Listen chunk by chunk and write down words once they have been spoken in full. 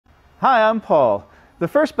Hi, I'm Paul. The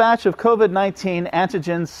first batch of COVID-19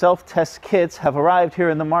 antigen self-test kits have arrived here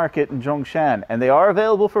in the market in Zhongshan, and they are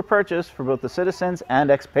available for purchase for both the citizens and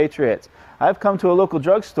expatriates. I've come to a local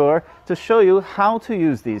drugstore to show you how to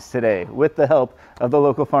use these today with the help of the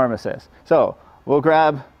local pharmacist. So we'll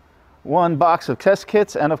grab one box of test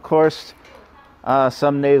kits and, of course,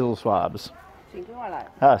 some nasal swabs.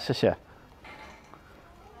 谢谢.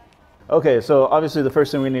 Okay, so obviously the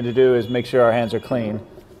first thing we need to do is make sure our hands are clean.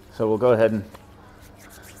 So we'll go ahead and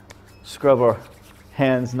scrub our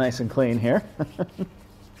hands nice and clean here.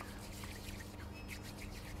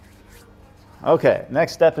 Okay,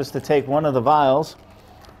 next step is to take one of the vials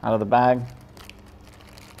out of the bag.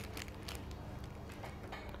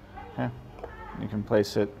 Okay. You can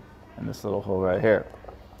place it in this little hole right here.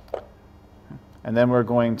 And then we're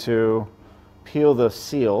going to peel the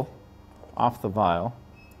seal off the vial.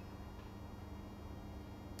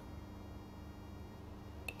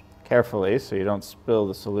 Carefully so you don't spill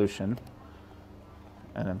the solution,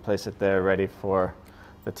 and then place it there ready for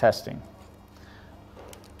the testing.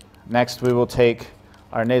 Next we will take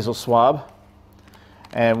our nasal swab,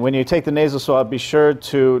 and when you take the nasal swab, be sure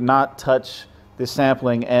to not touch the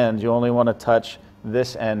sampling end. You only want to touch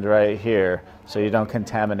this end right here so you don't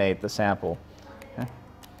contaminate the sample. Okay.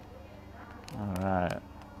 All right,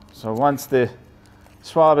 so once the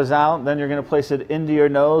swab is out, then you're going to place it into your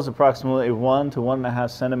nose, approximately 1 to 1.5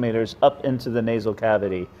 centimeters up into the nasal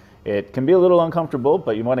cavity. It can be a little uncomfortable,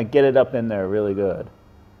 but you want to get it up in there really good.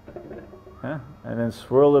 Yeah. And then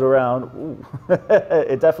swirl it around. Ooh.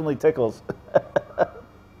 It definitely tickles.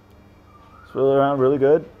 Swirl it around really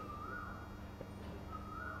good.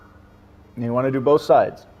 And you want to do both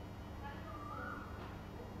sides.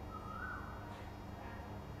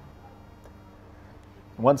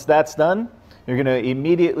 Once that's done, you're going to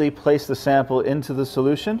immediately place the sample into the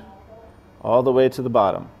solution all the way to the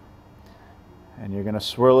bottom. And you're going to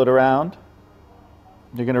swirl it around.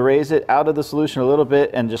 You're going to raise it out of the solution a little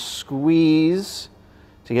bit and just squeeze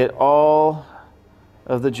to get all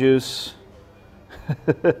of the juice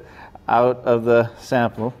out of the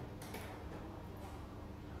sample.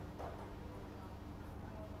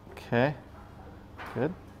 Okay,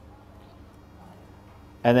 good.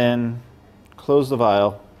 And then close the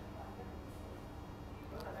vial.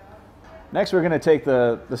 Next, we're going to take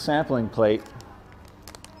the sampling plate.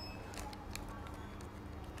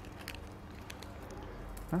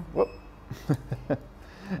 Whoop. All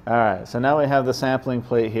right, so now we have the sampling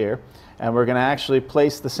plate here, and we're going to actually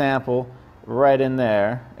place the sample right in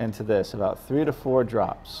there into this, about 3 to 4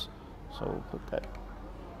 drops. So we'll put that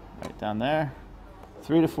right down there,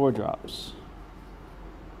 3 to 4 drops.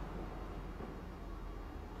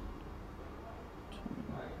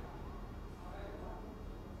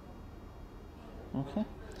 Okay,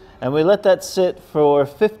 and we let that sit for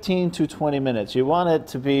 15 to 20 minutes. You want it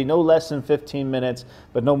to be no less than 15 minutes,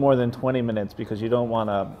 but no more than 20 minutes because you don't want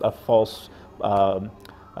a false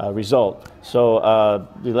result. So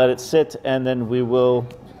we let it sit, and then we will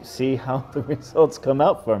see how the results come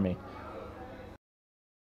out for me.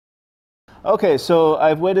 Okay, so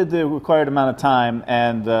I've waited the required amount of time,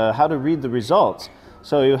 and how to read the results.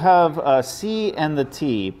 So you have C and the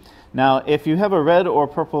T. Now, if you have a red or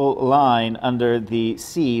purple line under the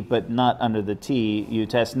C but not under the T, you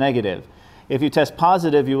test negative. If you test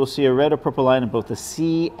positive, you will see a red or purple line in both the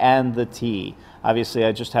C and the T. Obviously,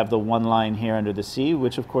 I just have the one line here under the C,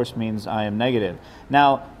 which of course means I am negative.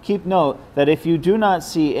 Now, keep note that if you do not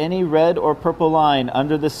see any red or purple line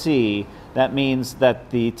under the C, that means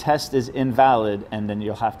that the test is invalid, and then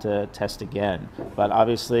you'll have to test again. But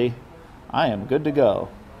obviously, I am good to go.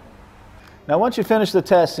 Now, once you finish the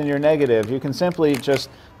test and you're negative, you can simply just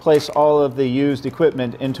place all of the used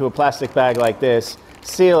equipment into a plastic bag like this,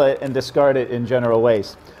 seal it, and discard it in general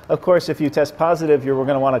waste. Of course, if you test positive, you're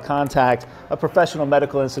going to want to contact a professional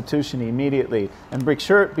medical institution immediately, and be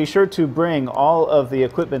sure to bring all of the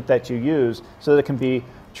equipment that you use so that it can be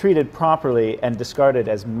treated properly and discarded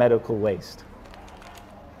as medical waste.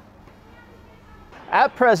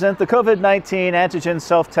 At present, the COVID-19 antigen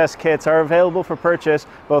self-test kits are available for purchase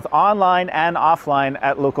both online and offline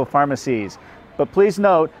at local pharmacies. But please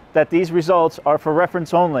note that these results are for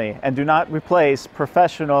reference only and do not replace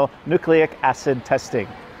professional nucleic acid testing.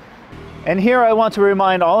 And here I want to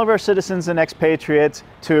remind all of our citizens and expatriates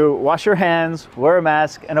to wash your hands, wear a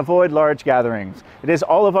mask, and avoid large gatherings. It is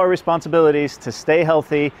all of our responsibilities to stay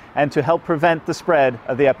healthy and to help prevent the spread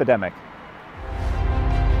of the epidemic.